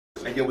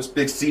Hey yo, it's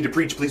Big C to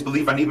preach. Please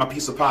believe I need my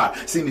piece of pie.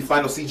 See me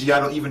fly no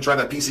CGI, don't even try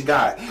that PC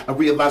guy. I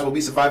realize why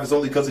we survive is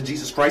only because of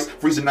Jesus Christ.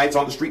 Freezing nights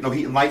on the street, no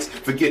heat and lights.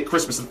 Forget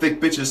Christmas and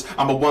thick bitches.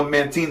 I'm a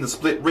one-man team that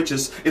split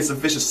riches. It's a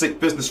vicious, sick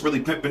business. Really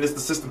pimping is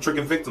the system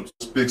tricking victims.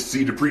 Big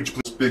C to preach,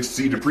 please. Big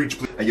C to preach,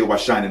 please. Hey yo, I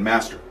shine and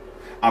master.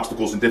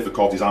 Obstacles and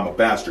difficulties, I'm a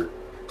bastard.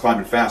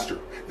 Climbing faster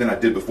than I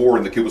did before,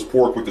 and the kid was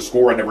poor, quick to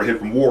score. I never hid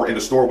from war, in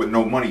a store with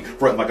no money,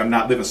 frontin' like I'm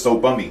not living so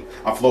bummy.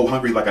 I flow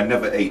hungry like I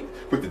never ate,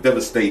 quick to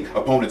devastate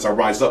opponents. I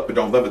rise up but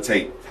don't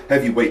levitate.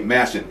 Heavyweight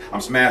mashing, I'm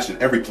smashing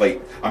every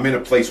plate. I'm in a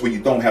place where you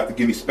don't have to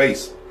give me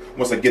space.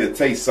 Once I get a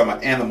taste, I'm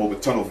an animal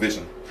with tunnel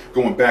vision.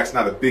 Going back's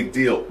not a big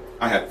deal.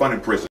 I had fun in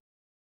prison.